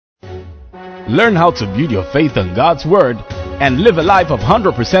Learn how to build your faith on God's Word and live a life of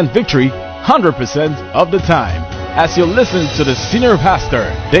 100% victory 100% of the time. As you listen to the Senior Pastor,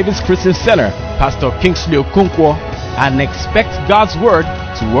 David's Christian Center, Pastor KINGSLEY OKONKWO, and expect God's Word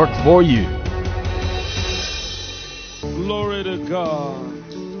to work for you. Glory to God.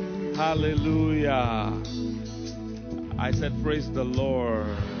 Hallelujah. I said praise the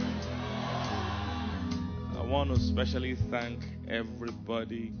Lord. I want to especially thank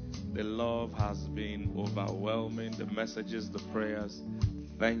everybody. The love has been overwhelming. The messages, the prayers.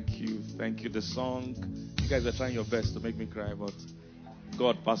 Thank you. Thank you. The song. You guys are trying your best to make me cry, but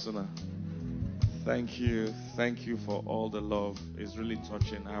God personal. Thank you. Thank you for all the love. It's really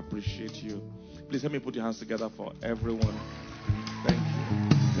touching. I appreciate you. Please help me put your hands together for everyone. Thank you.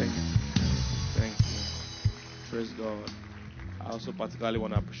 Thank you. Thank you. Praise God. I also particularly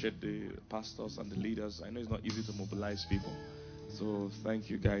want to appreciate the pastors and the leaders. I know it's not easy to mobilize people. So thank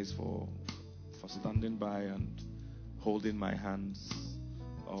you guys for standing by and holding my hands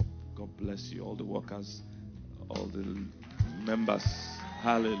up. God bless you. All the workers, all the members.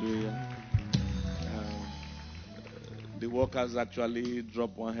 Hallelujah. The workers actually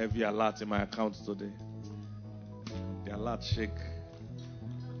dropped one heavy alert in my account today. The alert shake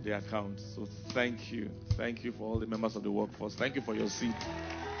the account. So thank you. Thank you for all the members of the workforce. Thank you for your seat.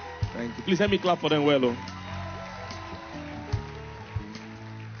 Thank you. Please help me clap for them well.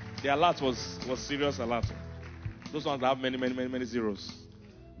 The alert was serious alert. Those ones that have many zeros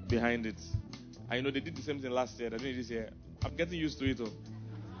behind it. I know they did the same thing last year. They're doing it this year. I'm getting used to it.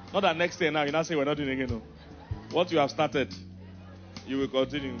 Not that next year now, you now say we're not doing it again. What you have started, you will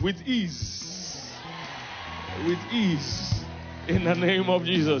continue with ease. With ease. In the name of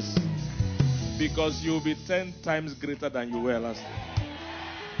Jesus. Because you will be 10 times greater than you were last year.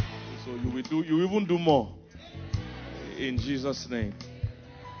 So you even do more. In Jesus' name.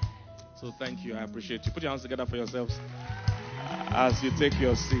 So thank you. I appreciate you. Put your hands together for yourselves as you take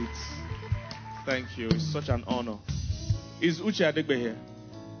your seats. Thank you. It's such an honor. Is Uche Adegbe here?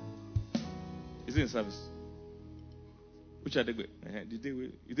 Is he in service? Uche Adegbe.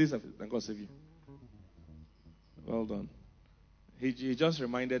 Did he service? Thank God save you. Well done. He just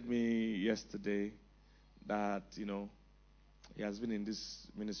reminded me yesterday that, he has been in this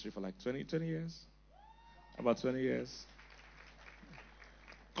ministry for like 20 years. About 20 years.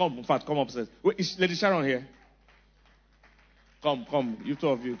 Come upstairs. Wait, is Lady Sharon here? Come. You two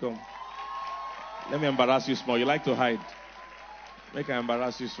of you, come. Let me embarrass you small. You like to hide. Make I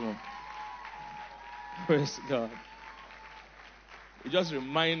embarrass you small. Praise God. He just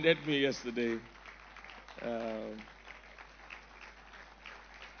reminded me yesterday.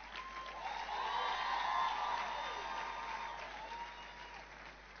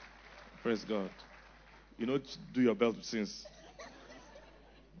 Praise God. Do your belt with sins.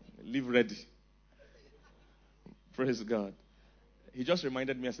 Live ready. Praise God. He just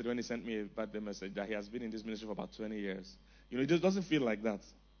reminded me yesterday when he sent me a birthday message that he has been in this ministry for about 20 years. It just doesn't feel like that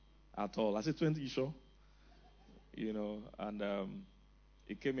at all. I said, 20, you sure? And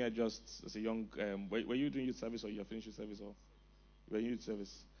he came here just as a young... were you doing youth service or you finished youth service? Or you were in youth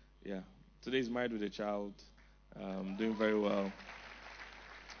service? Yeah. Today he's married with a child. Doing very well.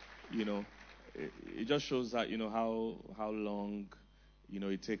 It just shows that, how long...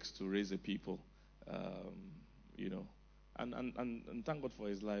 it takes to raise a people, and thank God for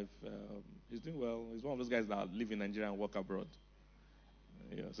his life. He's doing well. He's one of those guys that live in Nigeria and work abroad.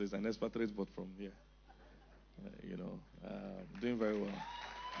 So he's an expatriate, but from here. Doing very well.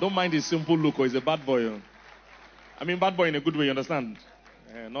 Don't mind his simple look, or he's a bad boy. I mean, bad boy in a good way, you understand?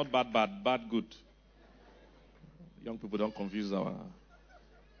 Not bad good. Young people don't confuse our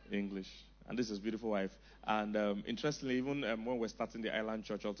English. And this is his beautiful wife. And interestingly, even when we're starting the island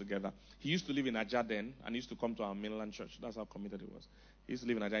church altogether, he used to live in Ajah then, and he used to come to our mainland church. That's how committed he was. He used to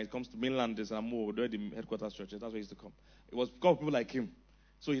live in Ajah. He comes to mainland, there's where the headquarters church is. That's where he used to come. It was because of people like him.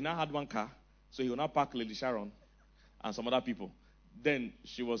 So he now had one car. So he will now park Lady Sharon and some other people. Then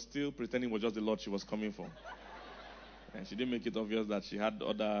she was still pretending it was just the Lord she was coming for. And she didn't make it obvious that she had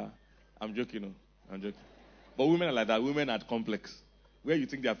other... I'm joking. But women are like that. Women are complex. Where you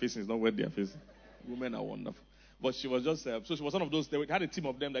think they are facing is not where they are facing. Women are wonderful. But she was just, so she was one of those, they had a team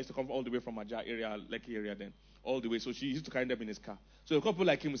of them that used to come all the way from Ajah area, Lekki area then, all the way. So she used to carry them in his car. So a couple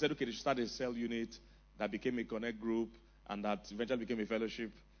like him, we said, okay, they should start a cell unit that became a connect group and that eventually became a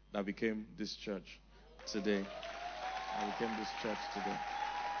fellowship that became this church today.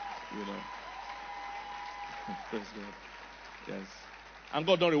 Praise God. Yes. And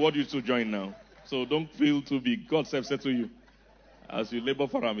God don't reward you to join now. So don't feel too big. God self said to you. As you labor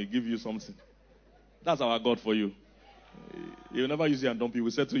for him, he give you something. That's our God for you. He will never use you and dump you. He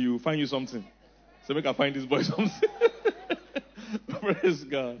will say to you, find you something. So make I find this boy something. Praise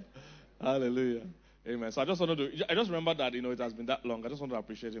God. Hallelujah. Amen. So I just remember that, it has been that long. I just want to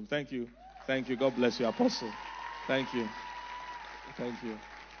appreciate him. Thank you. Thank you. God bless you, Apostle. Thank you. Thank you.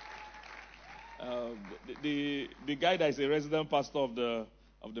 The guy that is a resident pastor of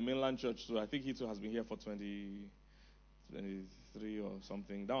the mainland church, so I think he too has been here for 23 or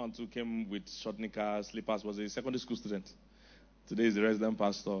something. That one too came with short knickers, slippers, was a secondary school student. Today is the resident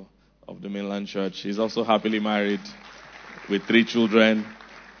pastor of the mainland church. He's also happily married with 3 children.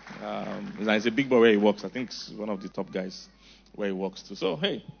 He's a big boy where he works. I think it's one of the top guys where he works too. So,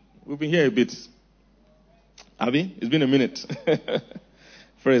 hey, we've been here a bit. Abby, it's been a minute.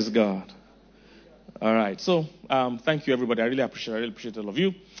 Praise God. All right. So, thank you, everybody. I really appreciate all of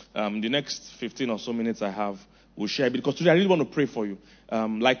you. The next 15 or so minutes I have, we'll share a bit. Because today I really want to pray for you.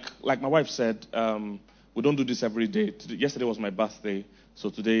 Like my wife said, we don't do this every day. Yesterday was my birthday. So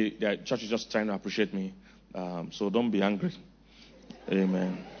today, the church is just trying to appreciate me. So don't be angry.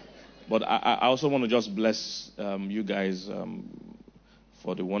 Amen. But I also want to just bless you guys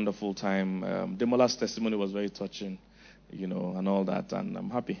for the wonderful time. Demola's testimony was very touching, and all that. And I'm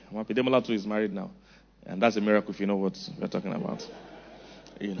happy. Demola too is married now. And that's a miracle if you know what we're talking about.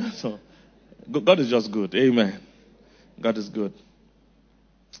 So God is just good. Amen. God is good.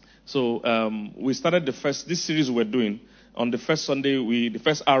 So we started this series we're doing. On the first Sunday, the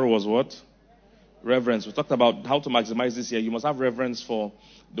first hour was what? Reverence. We talked about how to maximize this year. You must have reverence for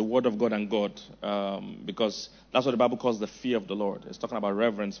the Word of God and God, because that's what the Bible calls the fear of the Lord. It's talking about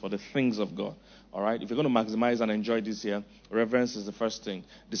reverence for the things of God. All right? If you're going to maximize and enjoy this year, reverence is the first thing.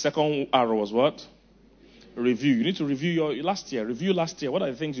 The second arrow was what? Review. You need to review your last year. Review last year. What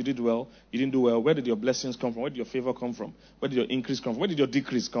are the things you did well, you didn't do well? Where did your blessings come from? Where did your favor come from? Where did your increase come from? Where did your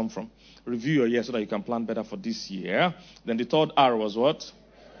decrease come from? Review your year so that you can plan better for this year. Then the third arrow was what?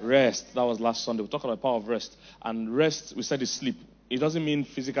 Rest. That was last Sunday. We talked about the power of rest. And rest, we said, is sleep. It doesn't mean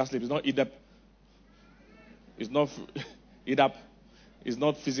physical sleep. It's not EDAP. It's not EDAP. It's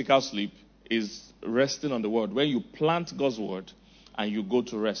not physical sleep. It's resting on the word. When you plant God's word and you go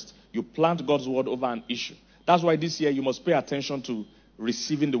to rest, you plant God's word over an issue. That's why this year you must pay attention to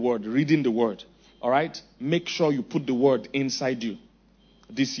receiving the word, reading the word. All right? Make sure you put the word inside you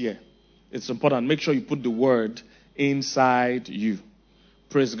this year. It's important. Make sure you put the word inside you.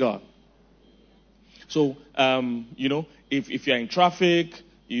 Praise God. So, if you're in traffic,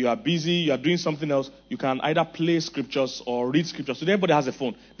 you are busy, you are doing something else, you can either play scriptures or read scriptures. So everybody has a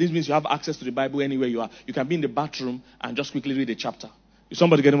phone. This means you have access to the Bible anywhere you are. You can be in the bathroom and just quickly read a chapter. Is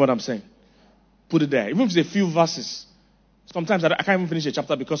somebody getting what I'm saying? Put it there. Even if it's a few verses. Sometimes I can't even finish a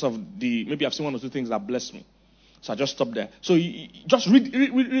chapter because of maybe I've seen 1 or 2 things that bless me. So I just stop there. So just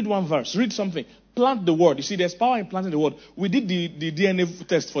read one verse. Read something. Plant the word. You see, there's power in planting the word. We did the DNA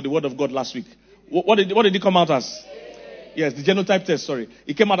test for the word of God last week. What did it come out as? Yes, the genotype test, sorry.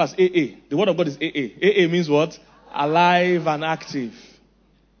 It came out as AA. The word of God is AA. AA means what? Alive and active.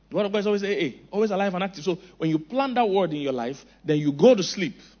 The word of God is always AA. Always alive and active. So when you plant that word in your life, then you go to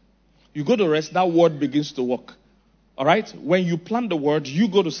sleep. You go to rest, that word begins to work. All right? When you plant the word, you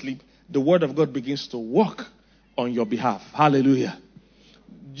go to sleep, the word of God begins to work on your behalf. Hallelujah.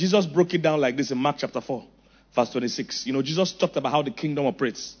 Jesus broke it down like this in Mark chapter 4, verse 26. Jesus talked about how the kingdom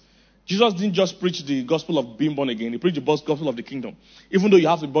operates. Jesus didn't just preach the gospel of being born again. He preached the gospel of the kingdom. Even though you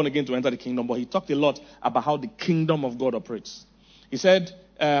have to be born again to enter the kingdom, but he talked a lot about how the kingdom of God operates. He said,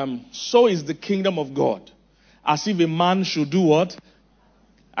 so is the kingdom of God. As if a man should do what?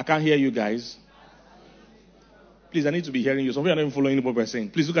 I can't hear you guys. Please, I need to be hearing you. Some of you are not even following what we're saying.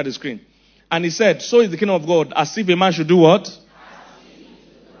 Please look at the screen. And he said, so is the kingdom of God, as if a man should do what?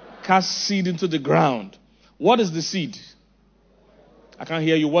 Cast seed into the ground. What is the seed? I can't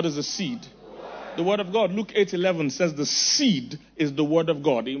hear you. What is the seed? The word of God. Luke 8:11 says the seed is the word of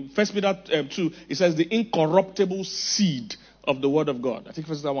God. In 1 Peter 2, it says the incorruptible seed of the word of God. I think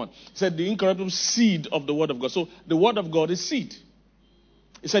 1 Peter 1. It said the incorruptible seed of the word of God. So the word of God is seed.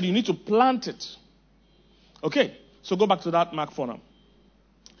 He said you need to plant it. Okay, so go back to that Mark 4 now.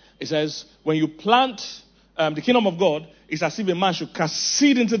 It says, when you plant the kingdom of God, it's as if a man should cast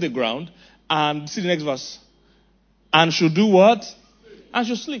seed into the ground and, see the next verse, and should do what? And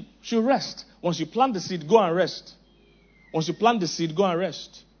should sleep, should rest. Once you plant the seed, go and rest. Once you plant the seed, go and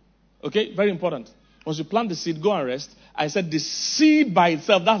rest. Okay, very important. Once you plant the seed, go and rest. I said the seed by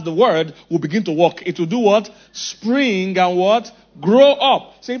itself, that's the word, will begin to work. It will do what? Spring and what? Grow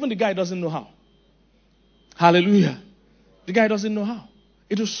up. So even the guy doesn't know how. Hallelujah. The guy doesn't know how.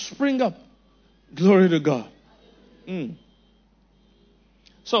 It will spring up. Glory to God.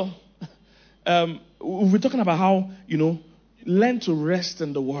 So, we're talking about how, learn to rest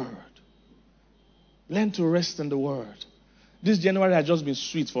in the Word. Learn to rest in the Word. This January has just been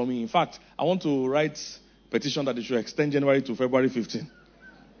sweet for me. In fact, I want to write a petition that they should extend January to February 15.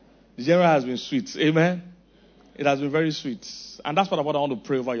 The January has been sweet. Amen? It has been very sweet. And that's what I want to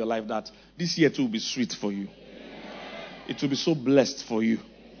pray over your life, that this year too will be sweet for you. It will be so blessed for you.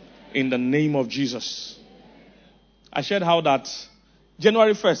 In the name of Jesus. I shared how that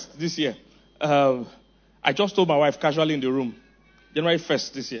January 1st this year, I just told my wife casually in the room, January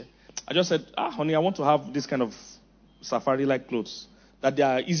 1st this year, I just said, honey, I want to have this kind of safari-like clothes, that they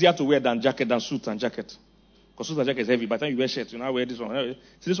are easier to wear than suit and jacket. Because suit and jacket is heavy. By the time you wear shirt, I wear this one.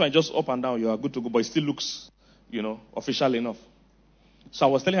 So this one just up and down, you are good to go, but it still looks, official enough. So I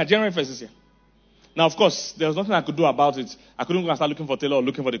was telling her, January 1st this year. Now, of course, there was nothing I could do about it. I couldn't go and start looking for tailor or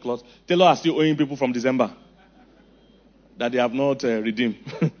looking for the cloth. Tailor are still owing people from December that they have not redeemed.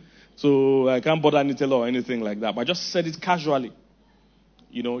 So I can't bother any tailor or anything like that. But I just said it casually.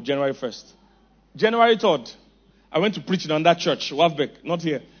 January 1st. January 3rd, I went to preach in another church, Wafbeck, not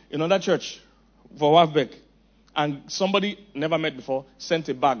here, in another church for Wafbeck. And somebody never met before sent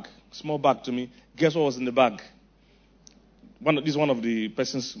a bag, small bag to me. Guess what was in the bag? This is one of the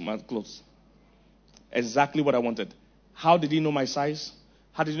person's clothes. Exactly what I wanted. How did he know my size?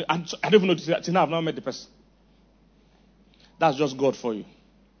 I don't even know. Till now, I've not met the person. That's just God for you.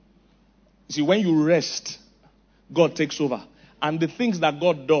 You see, when you rest, God takes over. And the things that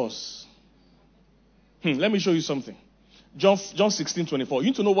God does. Let me show you something. John 16:24. You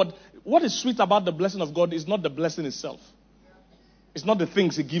need to know what is sweet about the blessing of God is not the blessing itself. It's not the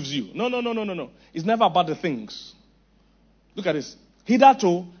things He gives you. No. It's never about the things. Look at this.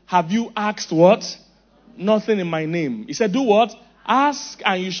 Hitherto have you asked what? Nothing in my name. He said, do what? Ask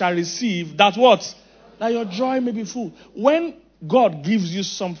and you shall receive. That what? That your joy may be full. When God gives you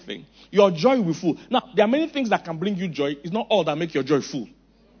something, your joy will be full. Now, there are many things that can bring you joy. It's not all that make your joy full.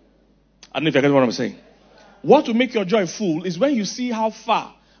 I don't know if you get what I'm saying. What will make your joy full is when you see how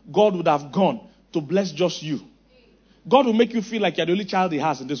far God would have gone to bless just you. God will make you feel like you're the only child He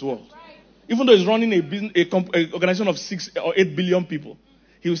has in this world. Even though He's running a organization of 6 or 8 billion people,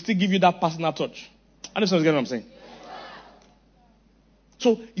 He will still give you that personal touch. I understand what I'm saying?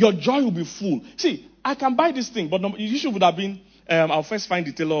 So your joy will be full. See, I can buy this thing, but the issue would have been, I'll first find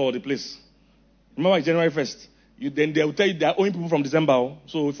the tailor or the place. Remember, it's January 1st. Then they will tell you they are owing people from December.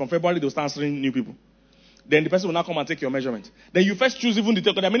 So from February, they'll start answering new people. Then the person will now come and take your measurement. Then you first choose even the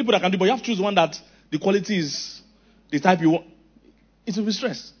tailor. There are many people that can do, but you have to choose one that the quality is the type you want. It will be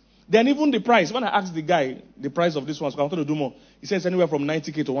stress. Then even the price. When I asked the guy the price of this one, so I wanted to do more, he says anywhere from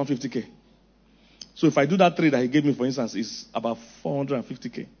 90K to 150K. So if I do that trade that he gave me, for instance, is about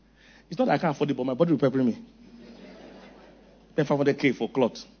 450K. It's not that I can't afford it, but my body will prepare me. Pay 500K for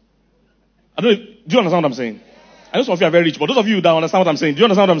cloth. Do you understand what I'm saying? I know some of you are very rich, but those of you that understand what I'm saying, do you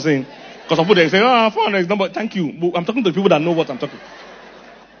understand what I'm saying? Because some people they say, 400 is number. Thank you. I'm talking to the people that know what I'm talking.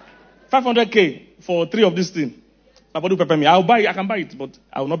 500K for 3 of this thing. My body will prepare me. I can buy it, but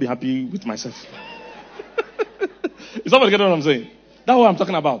I will not be happy with myself. Is somebody getting what I'm saying? That's what I'm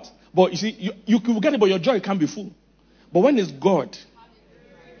talking about. But you see, you can get it, but your joy can't be full. But when it's God,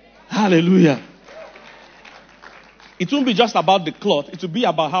 hallelujah. It won't be just about the cloth. It will be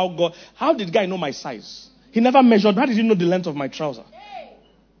about how did the guy know my size? He never measured. How did he know the length of my trouser?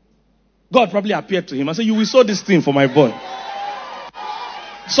 God probably appeared to him and said, you will sew this thing for my boy.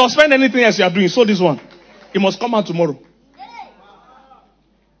 Suspend anything else you are doing. Sew this one. It must come out tomorrow.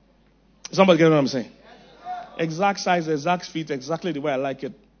 Somebody get what I'm saying? Exact size, exact fit, exactly the way I like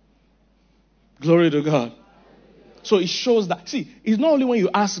it. Glory to God. So it shows that, see, it's not only when you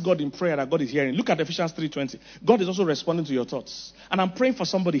ask God in prayer that God is hearing. Look at Ephesians 3:20. God is also responding to your thoughts. And I'm praying for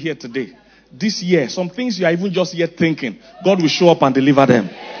somebody here today. This year, some things you are even just yet thinking, God will show up and deliver them.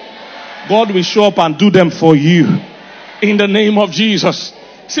 God will show up and do them for you. In the name of Jesus.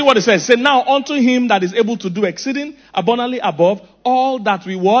 See what it says. Say, now unto Him that is able to do exceeding abundantly above all that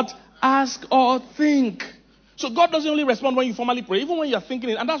we what? Ask or think. So God doesn't only respond when you formally pray, even when you are thinking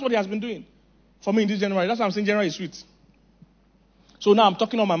it. And that's what He has been doing. For me in this January, that's why I'm saying January is sweet. So now I'm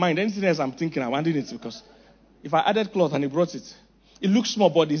talking on my mind. Anything else I'm thinking, I'm adding it because if I added cloth and He brought it, it looks small,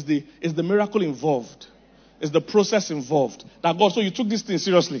 but it's the miracle involved. It's the process involved. That God, so you took this thing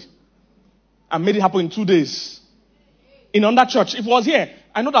seriously and made it happen in 2 days. In another church, if it was here,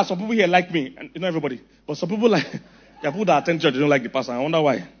 I know that some people here like me, and not everybody, but some people like, there are people that attend church, they don't like the pastor. I wonder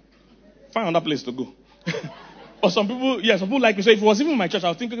why. Find another place to go. Or some people like me. So if it was even in my church, I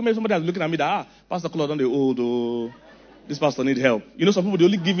was thinking maybe somebody was looking at me that, Pastor Claude, don't they old, oh, this pastor need help. You know, some people, they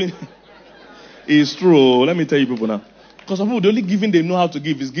only give in. It's true. Let me tell you people now. Because some people, the only giving they know how to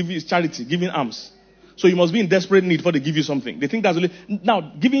give is charity, giving alms. So you must be in desperate need before they give you something. They think that's only... Now,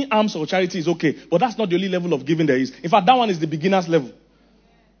 giving alms or charity is okay, but that's not the only level of giving there is. In fact, that one is the beginner's level.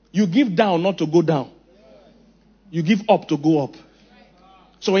 You give down not to go down. You give up to go up.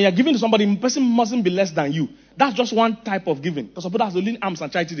 So when you're giving to somebody, the person mustn't be less than you. That's just one type of giving. Because some people that's the only alms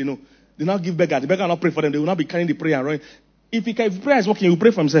and charity they know. They now give beggar. The beggar will not pray for them. They will not be carrying the prayer. Right? If prayer is working, he will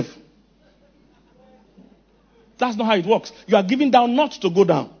pray for himself. That's not how it works. You are giving down not to go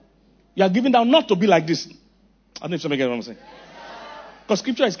down. You are giving down not to be like this. I don't know if somebody gets what I'm saying. Because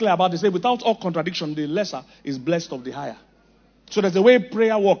scripture is clear about this. Without all contradiction, the lesser is blessed of the higher. So there's a way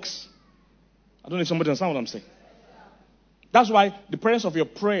prayer works. I don't know if somebody understands what I'm saying. That's why the presence of your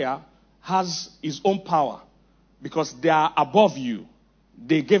prayer has its own power. Because they are above you.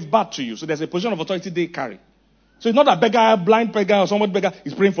 They gave birth to you. So there's a position of authority they carry. So it's not a beggar, blind beggar, or somebody beggar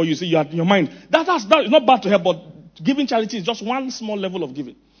is praying for you. See, you are in your mind. That is not bad to help, but giving charity is just one small level of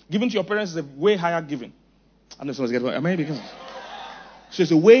giving. Giving to your parents is a way higher giving. I know someone's getting what I mean. So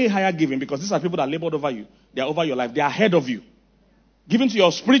it's a way higher giving because these are people that labored over you. They are over your life. They are ahead of you. Giving to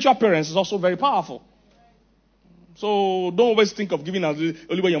your spiritual parents is also very powerful. So don't always think of giving as the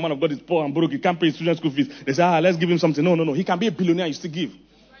only way your man of God is poor and broke. He can't pay his student school fees. They say, let's give him something. No. He can be a billionaire, you still give.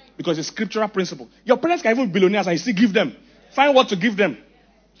 Because it's a scriptural principle. Your parents can even be billionaires and you still give them. Find what to give them.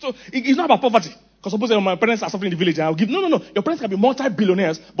 So it's not about poverty. Because suppose my parents are suffering in the village and I'll give. No. Your parents can be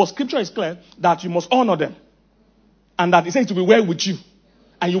multi-billionaires, but scripture is clear that you must honor them. And that it says to be well with you.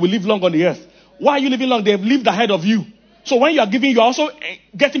 And you will live long on the earth. Why are you living long? They have lived ahead of you. So when you are giving, you are also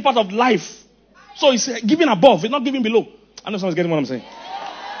getting part of life. So it's giving above, it's not giving below. I know someone's getting what I'm saying.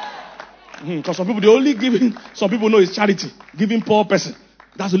 Because some people, they only giving, some people know it's charity. Giving poor person.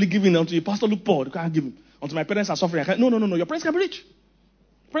 That's only giving until your pastor look poor. You can't give him. Until my parents are suffering. I can't. No. Your parents can be rich.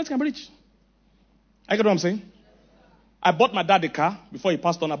 Your parents can be rich. I get what I'm saying? I bought my dad a car before he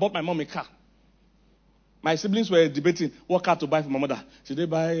passed on. I bought my mom a car. My siblings were debating what car to buy for my mother. Should they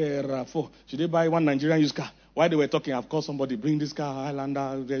buy a RAV4? Should they buy one Nigerian used car? While they were talking, I've called somebody, bring this car,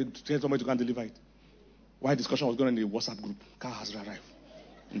 Highlander, tell somebody to come deliver it. While discussion was going on in the WhatsApp group, car has arrived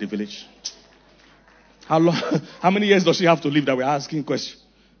in the village. How long? How many years does she have to live that we're asking questions?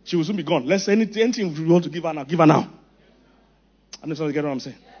 She will soon be gone. Let's say anything we want to give her now, give her now. I don't know if you get what I'm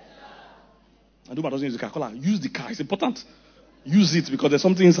saying. And Duma doesn't use the car. Call her, use the car. It's important. Use it because there's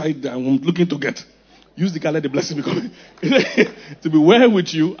something inside that I'm looking to get. Use the car, let the blessing become to be well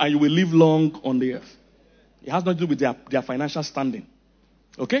with you, and you will live long on the earth. It has nothing to do with their financial standing.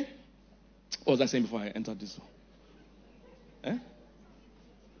 Okay? What was I saying before I entered this one?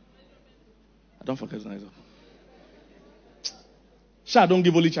 I don't forget the Sha, don't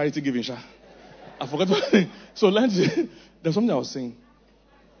give only charity giving, Sha. I forgot what. So there's something I was saying.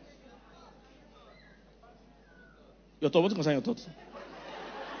 Your thought, what concern your thoughts?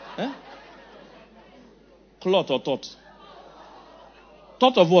 Cloth or thought?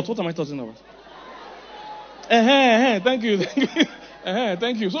 Thought of what? What am I talking about? Thank you.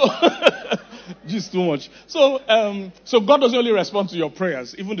 Thank you. So, just too much. So God doesn't only respond to your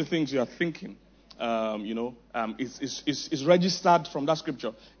prayers, even the things you are thinking. Is registered from that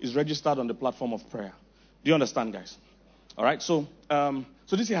scripture. Is registered on the platform of prayer. Do you understand, guys? All right. So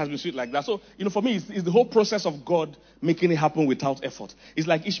this year has been sweet like that. So for me, it's the whole process of God making it happen without effort. It's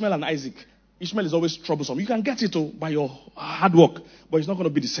like Ishmael and Isaac. Ishmael is always troublesome. You can get it by your hard work, but it's not going to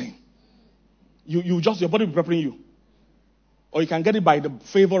be the same. Your body will be preparing you. Or you can get it by the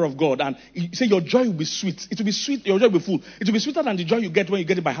favor of God. And you say your joy will be sweet. It will be sweet. Your joy will be full. It will be sweeter than the joy you get when you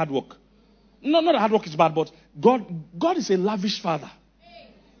get it by hard work. Not that hard work is bad, but God is a lavish father.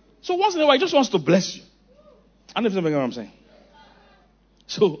 So once in a while, he just wants to bless you. I don't know if you know what I'm saying.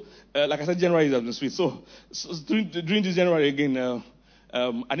 So, like I said, January has been sweet. So during this January again,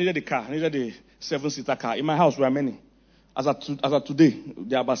 I needed a car. I needed a 7-seater car. In my house, there are many. As of today,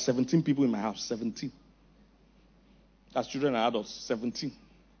 there are about 17 people in my house. 17. That's children and adults. 17.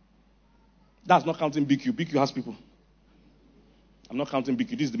 That's not counting BQ. BQ has people. I'm not counting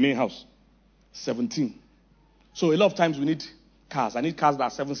BQ. This is the main house. 17. So a lot of times we need cars. I need cars that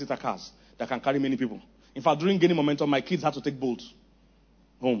are 7-seater cars that can carry many people. In fact, during gaining momentum, my kids had to take Bolt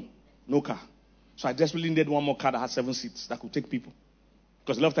home. No car. So I desperately needed one more car that had 7 seats that could take people.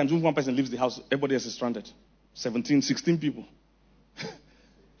 Because a lot of times when one person leaves the house, everybody else is stranded. 17, 16 people.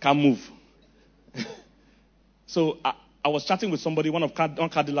 Can't move. So I was chatting with somebody, one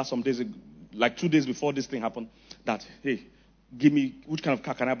car dealer some days ago, like 2 days before this thing happened, that, hey, give me, which kind of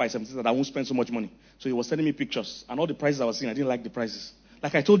car can I buy 17 that I won't spend so much money? So he was sending me pictures, and all the prices I was seeing, I didn't like the prices.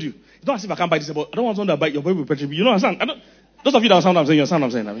 Like I told you, it's not as if I can't buy this, but I don't want someone to buy your baby petrol. You know what I'm saying? Those of you that understand what I'm saying, you understand what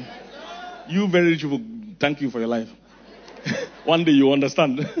I'm saying. I mean, you very rich people, thank you for your life. One day you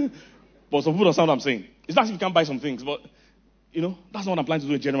understand. But some people don't understand what I'm saying. It's not as if you can't buy some things, but that's not what I'm planning to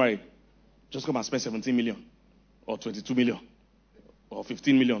do in January. Just come and spend 17 million or 22 million or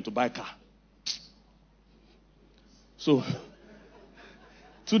 15 million to buy a car. So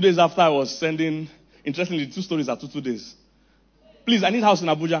 2 days after I was sending, interestingly, 2 stories are 2 days. Please, I need house in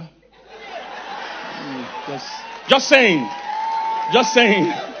Abuja. Just saying.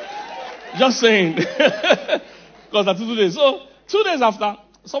 Because that's 2 days. So 2 days after,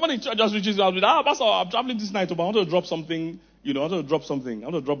 somebody just reaches out with, Pastor, I'm traveling this night, but I want to drop something. I want to drop something. I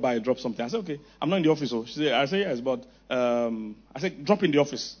want to drop something. I said, okay, I'm not in the office. So I said, yes, but I said, drop in the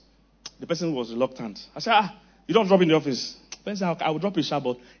office. The person was reluctant. I said, you don't drop in the office. The person said, I will drop a shot,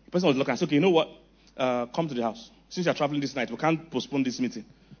 but the person was reluctant. I said, okay, you know what? Come to the house. Since you're traveling this night, we can't postpone this meeting.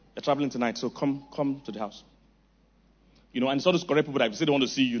 You're traveling tonight, so come to the house. And it's all those correct people that if they say they want to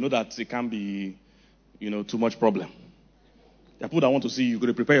see you, that it can be, too much problem. There are people that want to see you, got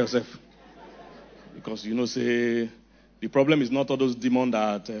to prepare yourself. Because, say, the problem is not all those demons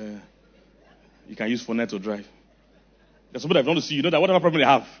that you can use Phonet to drive. There's people that want to see you, that whatever problem they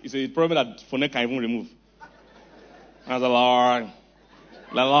have, it's a problem that Phonet can even remove. And the Lord,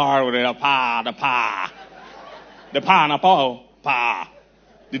 with the power, the power.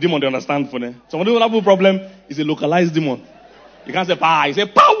 The demon, they understand Phonet. Some people have a problem, is a localized demon. You can't say power, you say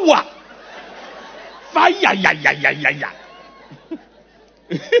power. Fire, yeah.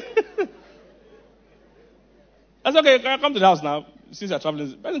 That's okay. Come to the house now. Since you're traveling,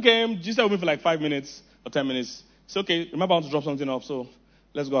 the person came. Jesus stayed with me for like 5 minutes or 10 minutes. It's okay. Remember, I want to drop something off, so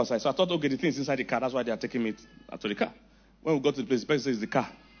let's go outside. So I thought, okay, the thing's inside the car. That's why they are taking me to the car. When we got to the place, the person says the car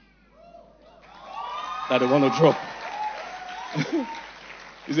that they want to drop.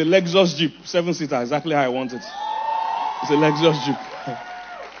 It's a Lexus Jeep, 7-seater, exactly how I want it. It's a Lexus Jeep.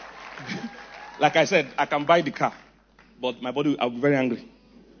 Like I said, I can buy the car, but my body, I'll be very angry.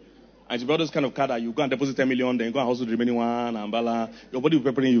 And if you buy this kind of car that you go and deposit 10 million, then you go and hustle the remaining one, and blah, your body will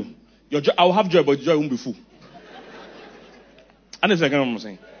be preparing you. I'll have joy, but joy won't be full. I don't know if you know what I'm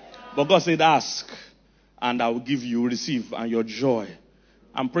saying. But God said, ask, and I will give you, receive, and your joy.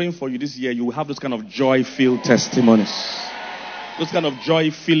 I'm praying for you this year, you will have those kind of joy-filled testimonies. Those kind of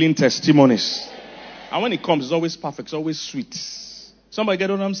joy-filling testimonies. And when it comes, it's always perfect, it's always sweet. Somebody get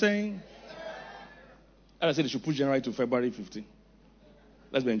what I'm saying? And I said they should push January to February 15.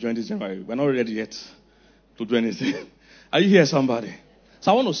 Let's be enjoying this January. We're not ready yet to do anything. Are you here, somebody?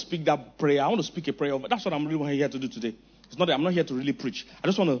 So I want to speak that prayer. I want to speak a prayer. That's what I'm really here to do today. It's not that I'm not here to really preach. I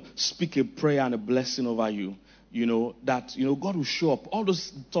just want to speak a prayer and a blessing over you. That God will show up. All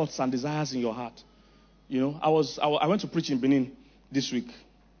those thoughts and desires in your heart. I went to preach in Benin this week.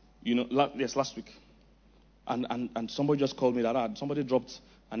 Last week. And somebody just called me that somebody dropped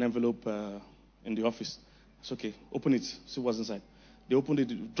an envelope in the office. It's okay. Open it. See what's inside. They opened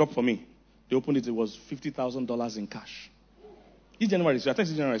it. Dropped for me. They opened it. It was $50,000 in cash. It's January. So I think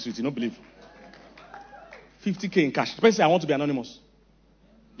it's January. So you don't believe. 50K in cash. The person said, I want to be anonymous.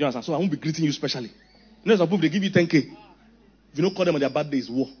 You understand? So I won't be greeting you specially. Some people, they give you 10K. If you don't call them on their bad days,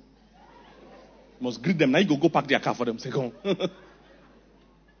 war. You must greet them. Now you go park their car for them. Say, go on.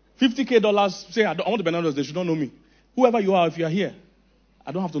 $50K. Say, I want to be anonymous. They should not know me. Whoever you are, if you are here,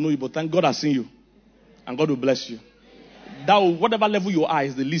 I don't have to know you, but thank God I've seen you. And God will bless you. Whatever level you are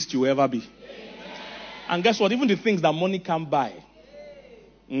is the least you will ever be. And guess what? Even the things that money can't buy,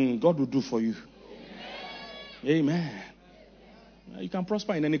 God will do for you. Amen. You can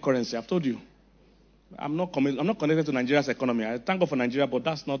prosper in any currency. I've told you. I'm not connected to Nigeria's economy. I thank God for Nigeria, but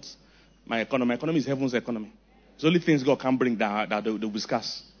that's not my economy. My economy is heaven's economy. It's only things God can bring that they will be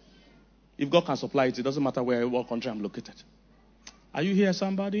scarce. If God can supply it, it doesn't matter what country I'm located. Are you here,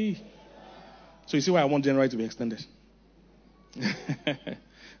 somebody? So you see why I want January to be extended.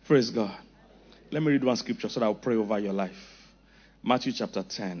 Praise God. Let me read one scripture so that I'll pray over your life. Matthew chapter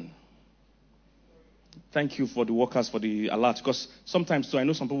 10. Thank you for the workers for the alert. Because sometimes too, I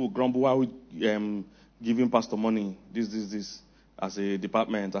know some people will grumble while giving pastor money. This as a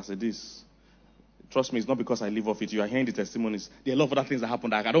department, as a this. Trust me, it's not because I live off it. You are hearing the testimonies. There are a lot of other things that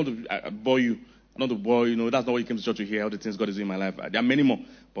happen. I don't want to bore you. I don't want to bore you. That's not what you came to church to hear. All the things God is doing in my life. There are many more,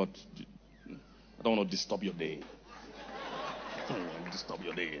 but I don't want to disturb your day.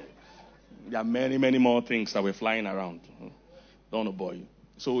 There are many, many more things that we're flying around. Don't want to bore you.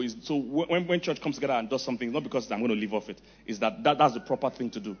 So when church comes together and does something, it's not because I'm going to live off it. It's that's the proper thing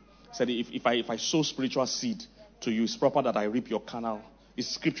to do. Said if I sow spiritual seed to you, it's proper that I reap your carnal. It's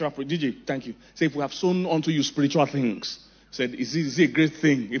scriptural. DJ, thank you. Say if we have sown unto you spiritual things, said is it a great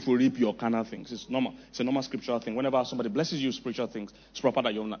thing if we reap your carnal things? It's normal. It's a normal scriptural thing. Whenever somebody blesses you spiritual things, it's proper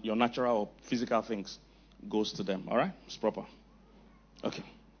that your natural or physical things goes to them. All right? It's proper. Okay.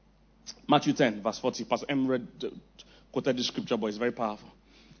 Matthew 10, verse 40. Pastor M quoted this scripture, but it's very powerful.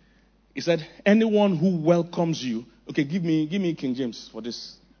 He said, anyone who welcomes you. Okay, give me King James for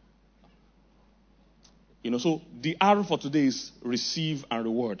this. So the R for today is receive and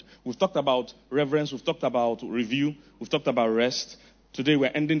reward. We've talked about reverence. We've talked about review. We've talked about rest. Today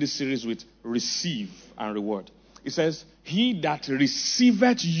we're ending this series with receive and reward. It says, he that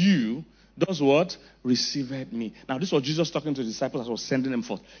receiveth you does what? Receiveth me. Now this was Jesus talking to the disciples as he was sending them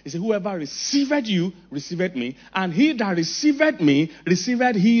forth. He said, whoever receiveth you, receiveth me. And he that receiveth me,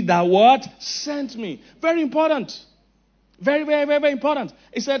 receiveth he that what? Sent me. Very important. Very, very, very, very important.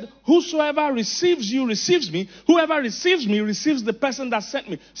 He said, whosoever receives you, receives me. Whoever receives me, receives the person that sent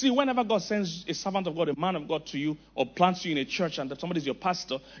me. See, whenever God sends a servant of God, a man of God to you, or plants you in a church and that somebody is your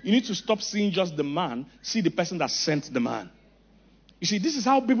pastor, you need to stop seeing just the man, see the person that sent the man. You see, this is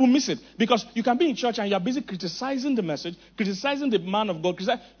how people miss it. Because you can be in church and you're busy criticizing the message, criticizing the man of God.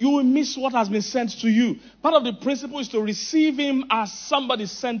 You will miss what has been sent to you. Part of the principle is to receive him as somebody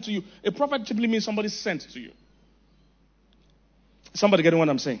sent to you. A prophet typically means somebody sent to you. Somebody getting what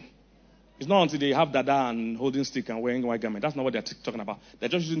I'm saying? It's not until they have dada and holding stick and wearing white garment. That's not what they're talking about. They're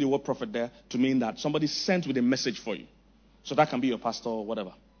just using the word prophet there to mean that somebody sent with a message for you. So that can be your pastor or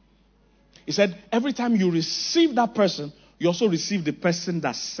whatever. He said, every time you receive that person, you also receive the person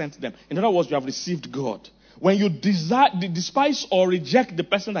that sent them. In other words, you have received God. When you despise or reject the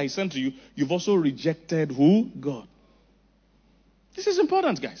person that he sent to you, you've also rejected who? God. This is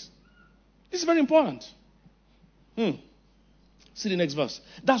important, guys. This is very important. See the next verse.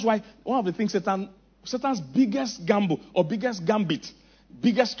 That's why one of the things Satan's biggest gamble or biggest gambit,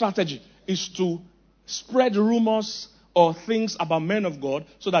 biggest strategy is to spread rumors or things about men of God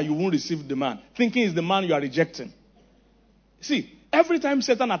so that you won't receive the man. Thinking it's the man you are rejecting. See, every time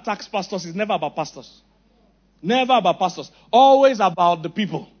Satan attacks pastors, it's never about pastors. Never about pastors. Always about the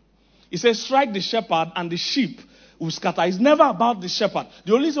people. He says, strike the shepherd and the sheep will scatter. It's never about the shepherd.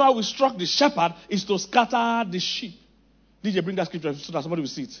 The only reason why we struck the shepherd is to scatter the sheep. DJ, bring that scripture so that somebody will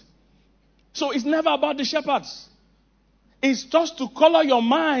see it. So it's never about the shepherds. It's just to color your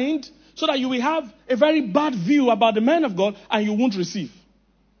mind so that you will have a very bad view about the man of God and you won't receive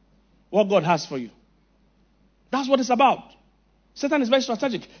what God has for you. That's what it's about. Satan is very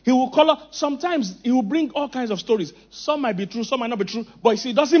strategic. He will color, sometimes he will bring all kinds of stories. Some might be true, some might not be true. But you see,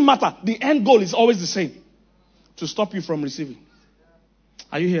 it doesn't matter. The end goal is always the same. To stop you from receiving.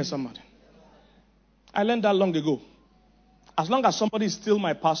 Are you here, somebody? I learned that long ago. As long as somebody is still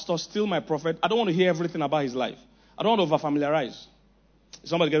my pastor, still my prophet, I don't want to hear everything about his life. I don't want to over-familiarize.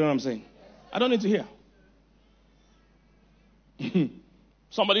 Somebody get what I'm saying? I don't need to hear.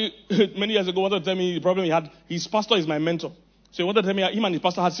 Somebody many years ago wanted to tell me the problem he had. His pastor is my mentor. So he wanted to tell me him and his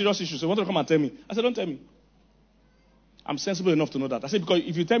pastor had serious issues. So he wanted to come and tell me. I said, don't tell me. I'm sensible enough to know that. I said, because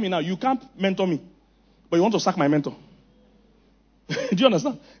if you tell me now, you can't mentor me. But you want to sack my mentor. Do you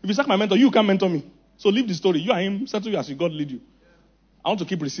understand? If you sack my mentor, you can't mentor me. So leave the story. You and him, settle you as God lead you. I want to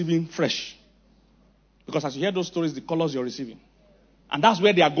keep receiving fresh. Because as you hear those stories, the colors you're receiving. And that's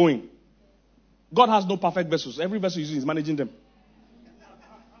where they are going. God has no perfect vessels. Every vessel he's using is managing them.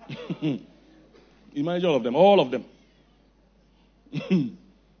 He manages all of them. All of them.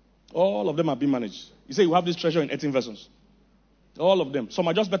 All of them are being managed. You say you have this treasure in 18 vessels. All of them. Some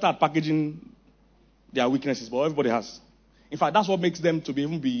are just better at packaging their weaknesses, but everybody has. In fact, that's what makes them to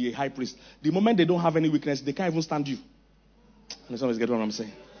even be a high priest. The moment they don't have any weakness, they can't even stand you. And somebody's getting what I'm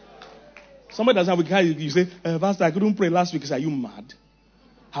saying. Somebody doesn't have weakness. You say, Pastor, I couldn't pray last week. You say, are you mad?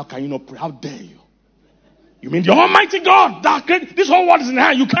 How can you not pray? How dare you? You mean the Almighty God? This whole world is in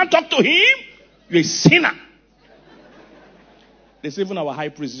hand. You can't talk to him? You're a sinner. They say even our high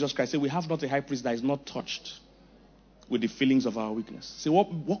priest, Jesus Christ, say we have not a high priest that is not touched with the feelings of our weakness. See, what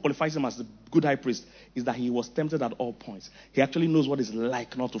qualifies him as the good high priest is that he was tempted at all points. He actually knows what it's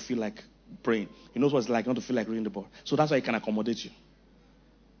like not to feel like praying. He knows what it's like not to feel like reading the Bible. So that's why he can accommodate you.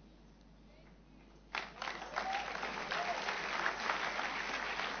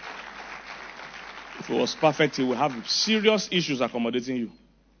 If it was perfect, he would have serious issues accommodating you.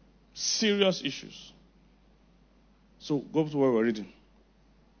 Serious issues. So go to where we're reading.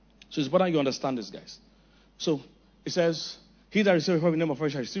 So it's important you understand this, guys. So it says, he that receiveth the name of a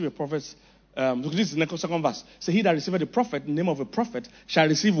prophet shall receive a prophet. Look, this is the second verse. So he that receiveth a prophet, the name of a prophet, shall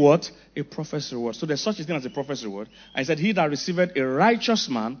receive what? A prophet's reward. So there's such a thing as a prophet's reward. I said, he that receiveth a righteous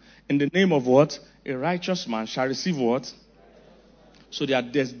man in the name of what? A righteous man shall receive what? So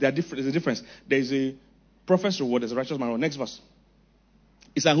there's a difference. There's a prophet's reward, there's a righteous man. Next verse.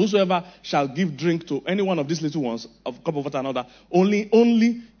 He said, whosoever shall give drink to any one of these little ones, of a cup of water and another, only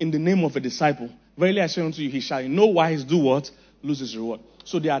in the name of a disciple, verily I say unto you, he shall in no wise do what? Lose his reward.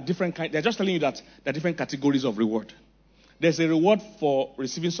 So there are different kinds. They're just telling you that there are different categories of reward. There's a reward for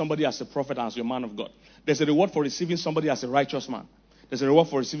receiving somebody as a prophet and as your man of God. There's a reward for receiving somebody as a righteous man. There's a reward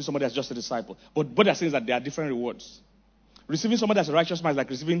for receiving somebody as just a disciple. But they're saying that there are different rewards. Receiving somebody as a righteous man is like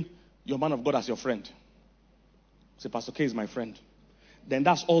receiving your man of God as your friend. Say, Pastor K is my friend. Then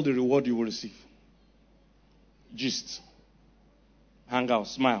that's all the reward you will receive. Gist. Hang out,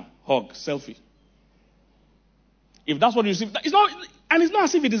 smile, hug, selfie. If that's what you receive, it's not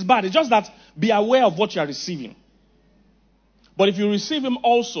as if it is bad. It's just that be aware of what you are receiving. But if you receive him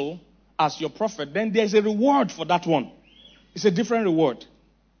also as your prophet, then there's a reward for that one. It's a different reward.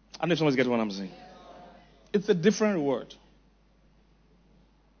 I don't know if someone's getting what I'm saying. It's a different reward.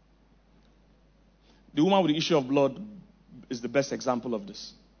 The woman with the issue of blood is the best example of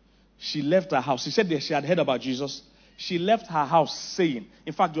this. She left her house. She said that she had heard about Jesus. She left her house saying.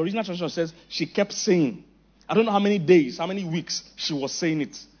 In fact, the original translation says she kept saying. I don't know how many days, how many weeks she was saying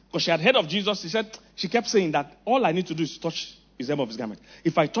it. Because she had heard of Jesus. She said she kept saying that all I need to do is touch his hem of his garment.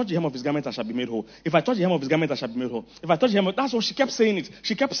 If I touch the hem of his garment, I shall be made whole. If I touch the hem of his garment, I shall be made whole. If I touch the hem, that's what she kept saying it.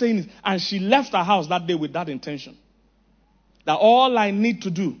 She kept saying it. And she left her house that day with that intention. That all I need to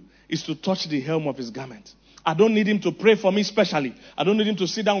do is to touch the hem of his garment. I don't need him to pray for me specially. I don't need him to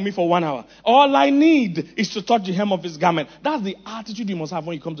sit down with me for 1 hour. All I need is to touch the hem of his garment. That's the attitude you must have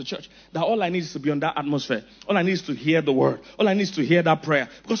when you come to church. That all I need is to be on that atmosphere. All I need is to hear the word. All I need is to hear that prayer.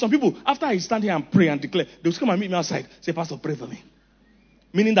 Because some people, after I stand here and pray and declare, they'll come and meet me outside. Say, Pastor, pray for me.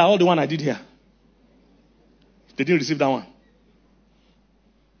 Meaning that all the one I did here, they didn't receive that one.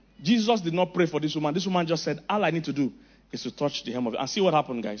 Jesus did not pray for this woman. This woman just said, all I need to do is to touch the hem of it. And see what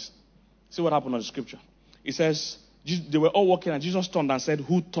happened, guys. See what happened on the scripture. It says, they were all walking and Jesus turned and said,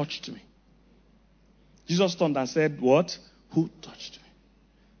 who touched me? Jesus turned and said, what? Who touched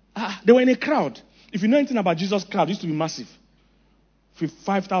me? They were in a crowd. If you know anything about Jesus' crowd, it used to be massive.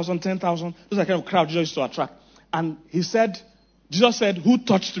 5,000, 10,000. Those are the kind of crowd Jesus used to attract. And Jesus said, who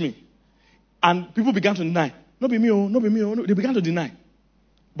touched me? And people began to deny. No be me, oh, no be me, oh. No. They began to deny.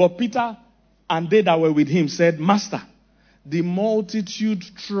 But Peter and they that were with him said, Master, the multitude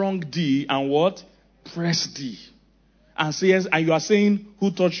thronged thee and what? Pressed thee. And says, and you are saying,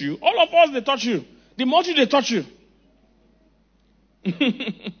 who touched you? All of us, they touch you. The multitude, they touch you.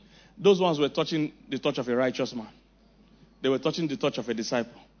 Those ones were touching the touch of a righteous man. They were touching the touch of a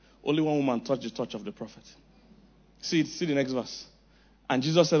disciple. Only one woman touched the touch of the prophet. See the next verse. And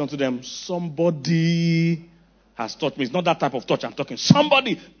Jesus said unto them, somebody has touched me. It's not that type of touch I'm talking.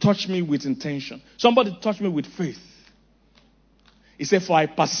 Somebody touched me with intention. Somebody touched me with faith. He said, for I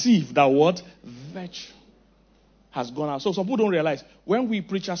perceive that what? Virtue has gone out. So some people don't realize, when we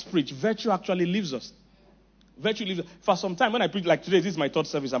preachers preach, virtue actually leaves us. Virtue leaves us. For some time, when I preach, like today, this is my third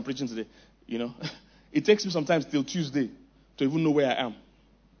service I'm preaching today. You know, it takes me sometimes till Tuesday to even know where I am.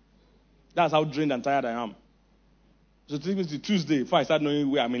 That's how drained and tired I am. So it takes me to Tuesday before I start knowing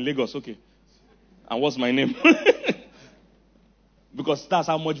where I'm in Lagos. Okay. And what's my name? Because that's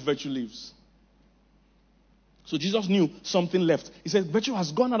how much virtue leaves. So Jesus knew something left. He said, virtue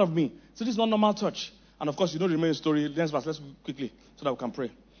has gone out of me. So this is not normal touch. And of course, you know the remaining story. Next verse, let's quickly, so that we can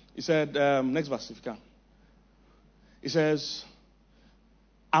pray. He said, next verse, if you can. He says,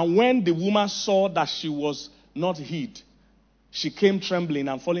 and when the woman saw that she was not hid, she came trembling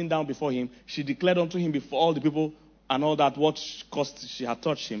and falling down before him. She declared unto him before all the people and all that what caused she had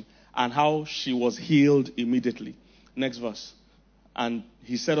touched him and how she was healed immediately. Next verse. And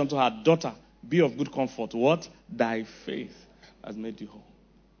he said unto her, daughter, be of good comfort. What? Thy faith has made you whole.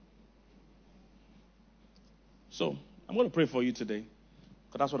 So, I'm going to pray for you today.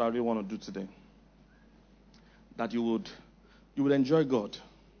 Because that's what I really want to do today. That you would enjoy God.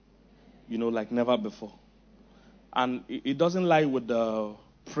 You know, like never before. And it doesn't lie with the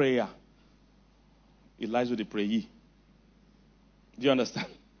prayer. It lies with the prayee. Do you understand?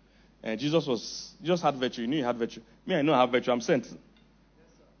 Jesus had virtue. You knew he had virtue. Me, I know I have virtue. I'm sent.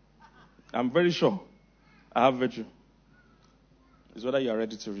 I'm very sure I have virtue. It's whether you are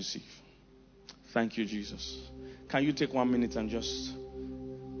ready to receive. Thank you, Jesus. Can you take 1 minute and just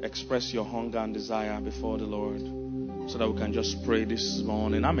express your hunger and desire before the Lord so that we can just pray this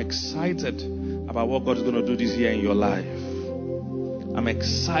morning? I'm excited about what God is going to do this year in your life. I'm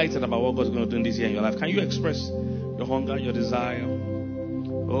excited about what God is going to do this year in your life. Can you express your hunger, your desire?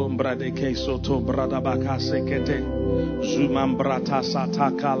 Oh, brade ke soto brada baka sekete zuman brata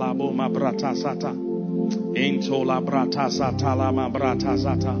sata kalabo ma brata sata into la brata sata la ma brata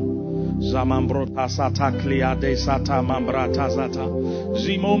sata Zamambrota sata clia de sata mambrata zata.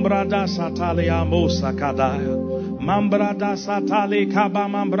 Zimombrada satalia mosa kadaya. Mambrada satale kaba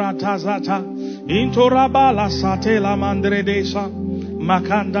mambrata zata. Intorabala satela mandredesa.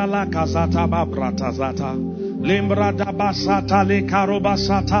 Makanda la kazata babrata zata. Lembrada basata le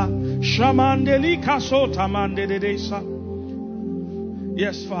karobasata. Shamandeli kasota mandedesa.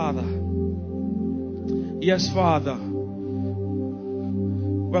 Yes, Father. Yes, Father.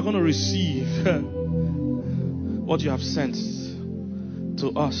 We're going to receive what you have sent to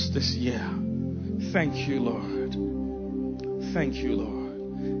us this year. Thank you, Lord. Thank you,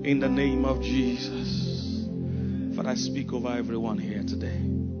 Lord. In the name of Jesus. Father, I speak over everyone here today.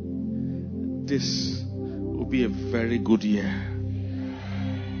 This will be a very good year.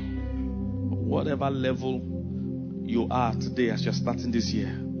 Whatever level you are today as you're starting this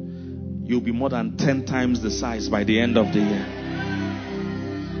year, you'll be more than 10 times the size by the end of the year.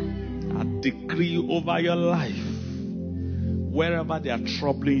 I decree over your life, wherever they are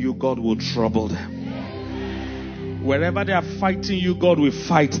troubling you, God will trouble them. Wherever they are fighting you, God will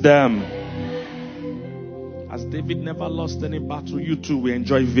fight them. As David never lost any battle, you too will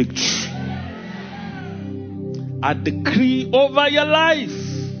enjoy victory. I decree over your life,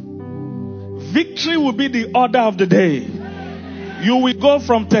 victory will be the order of the day. You will go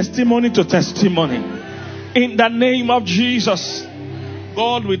from testimony to testimony. In the name of Jesus,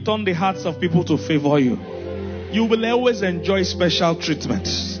 God will turn the hearts of people to favor you. You will always enjoy special treatment.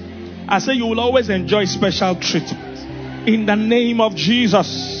 I say you will always enjoy special treatment. In the name of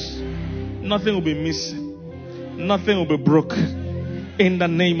Jesus, nothing will be missing. Nothing will be broken. In the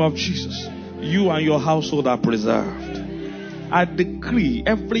name of Jesus, you and your household are preserved. I decree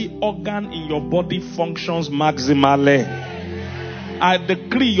every organ in your body functions maximally. I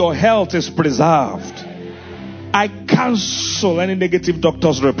decree your health is preserved. I cancel any negative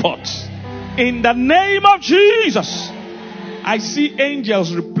doctor's reports. In the name of Jesus, I see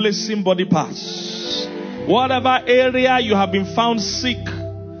angels replacing body parts. Whatever area you have been found sick,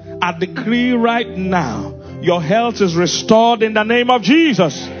 I decree right now, your health is restored in the name of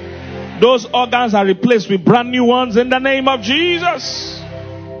Jesus. Those organs are replaced with brand new ones in the name of Jesus.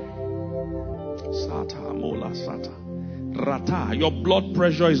 Sata, mola, sata. Rata, your blood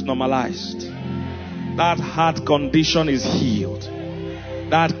pressure is normalized. That heart condition is healed.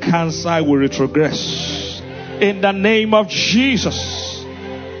 That cancer will retrogress. In the name of Jesus,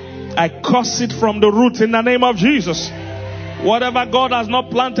 I curse it from the root in the name of Jesus. Whatever God has not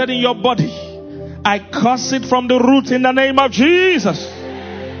planted in your body, I curse it from the root in the name of Jesus.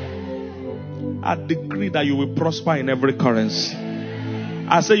 I decree that you will prosper in every currency.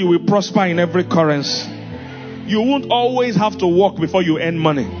 I say you will prosper in every currency. You won't always have to work before you earn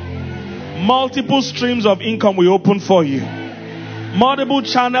money. Multiple streams of income will open for you. Multiple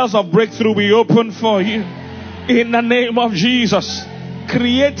channels of breakthrough will open for you. In the name of Jesus,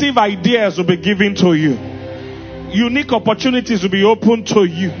 creative ideas will be given to you. Unique opportunities will be open to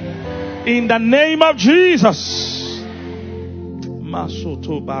you. In the name of Jesus.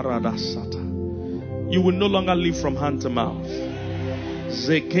 Masoto baradasata. You will no longer live from hand to mouth.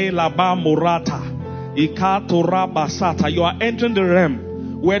 Zeke laba murata. Ikatora basata. You are entering the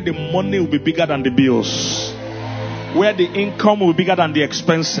realm where the money will be bigger than the bills. Where the income will be bigger than the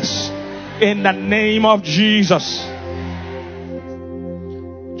expenses. In the name of Jesus.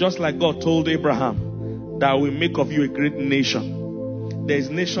 Just like God told Abraham that I will make of you a great nation. There is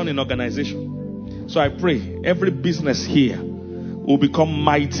nation in organization. So I pray every business here will become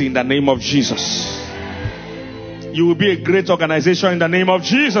mighty in the name of Jesus. You will be a great organization in the name of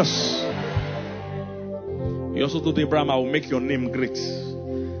Jesus. He also told Abraham, I will make your name great.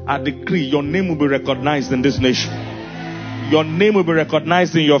 I decree your name will be recognized in this nation. Your name will be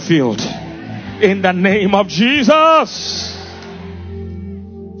recognized in your field. In the name of Jesus.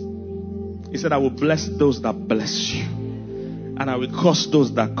 He said, I will bless those that bless you. And I will curse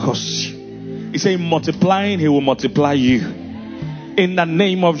those that curse you. He said, in multiplying, he will multiply you. In the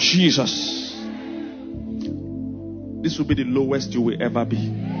name of Jesus. This will be the lowest you will ever be.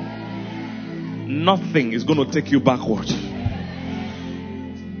 Nothing is going to take you backward.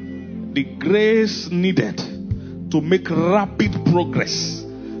 The grace needed to make rapid progress,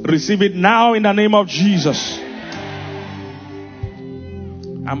 receive it now in the name of Jesus.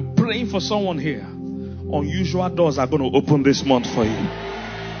 I'm praying for someone here. Unusual doors are going to open this month for you.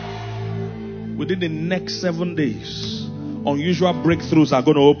 Within the next 7 days, unusual breakthroughs are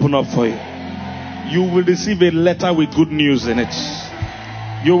going to open up for you. You will receive a letter with good news in it.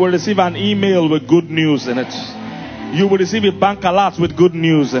 You will receive an email with good news in it. You will receive a bank alert with good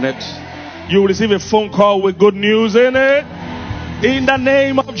news in it. You will receive a phone call with good news in it. In the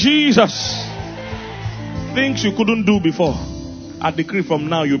name of Jesus. Things you couldn't do before, I decree from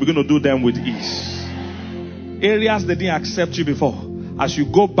now you begin to do them with ease. Areas they didn't accept you before, as you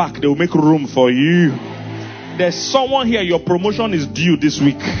go back, they will make room for you. There's someone here, your promotion is due this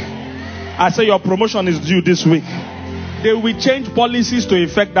week. I say your promotion is due this week. They will change policies to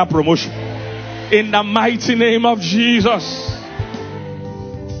effect that promotion. In the mighty name of Jesus.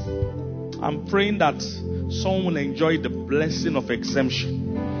 I'm praying that someone will enjoy the blessing of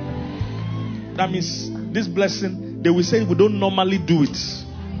exemption. That means this blessing, they will say we don't normally do it.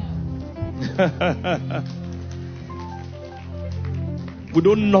 We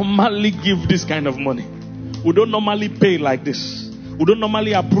don't normally give this kind of money. We don't normally pay like this. We don't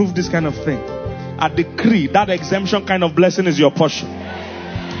normally approve this kind of thing. I decree that exemption kind of blessing is your portion.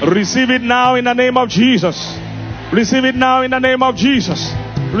 Receive it now in the name of Jesus. Receive it now in the name of Jesus.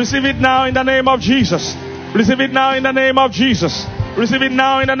 Receive it now in the name of Jesus. Receive it now in the name of Jesus. Receive it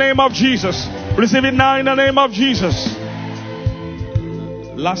now in the name of Jesus. Receive it now in the name of Jesus.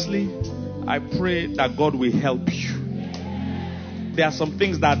 Lastly, I pray that God will help you. There are some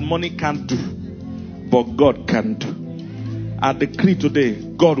things that money can't do, but God can do. I decree today,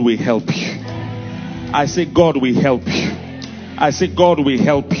 God will help you. I say God will help you. I say God will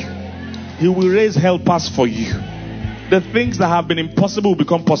help you. He will raise helpers for you. The things that have been impossible will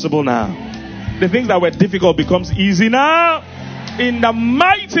become possible now. The things that were difficult becomes easy now. In the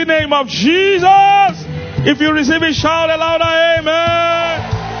mighty name of Jesus. If you receive it, shout a louder amen.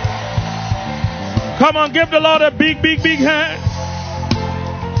 Come on, give the Lord a big, big, big hand.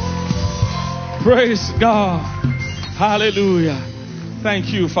 Praise God. Hallelujah.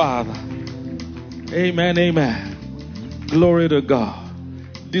 Thank you, Father. Amen, amen. Glory to God.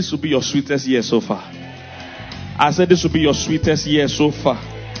 This will be your sweetest year so far. I said this will be your sweetest year so far.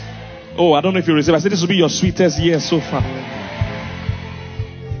 Oh, I don't know if you receive. I said this will be your sweetest year so far.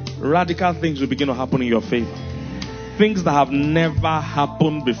 Radical things will begin to happen in your favor. Things that have never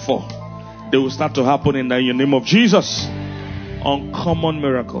happened before, they will start to happen in the name of Jesus. Uncommon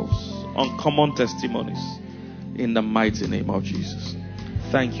miracles, uncommon testimonies, in the mighty name of Jesus.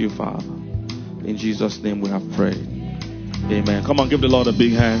 Thank you, Father. In Jesus' name we have prayed. Amen. Come on, give the Lord a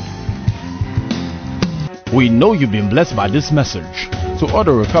big hand. We know you've been blessed by this message. To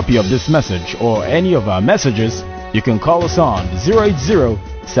order a copy of this message or any of our messages, you can call us on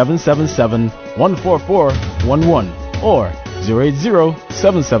 080-777-14411 or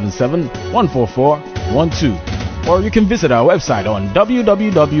 080-777-14412. Or you can visit our website on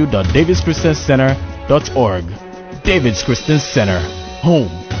www.davidschristiancenter.org. David's Christian Center,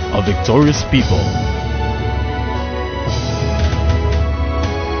 home of victorious people.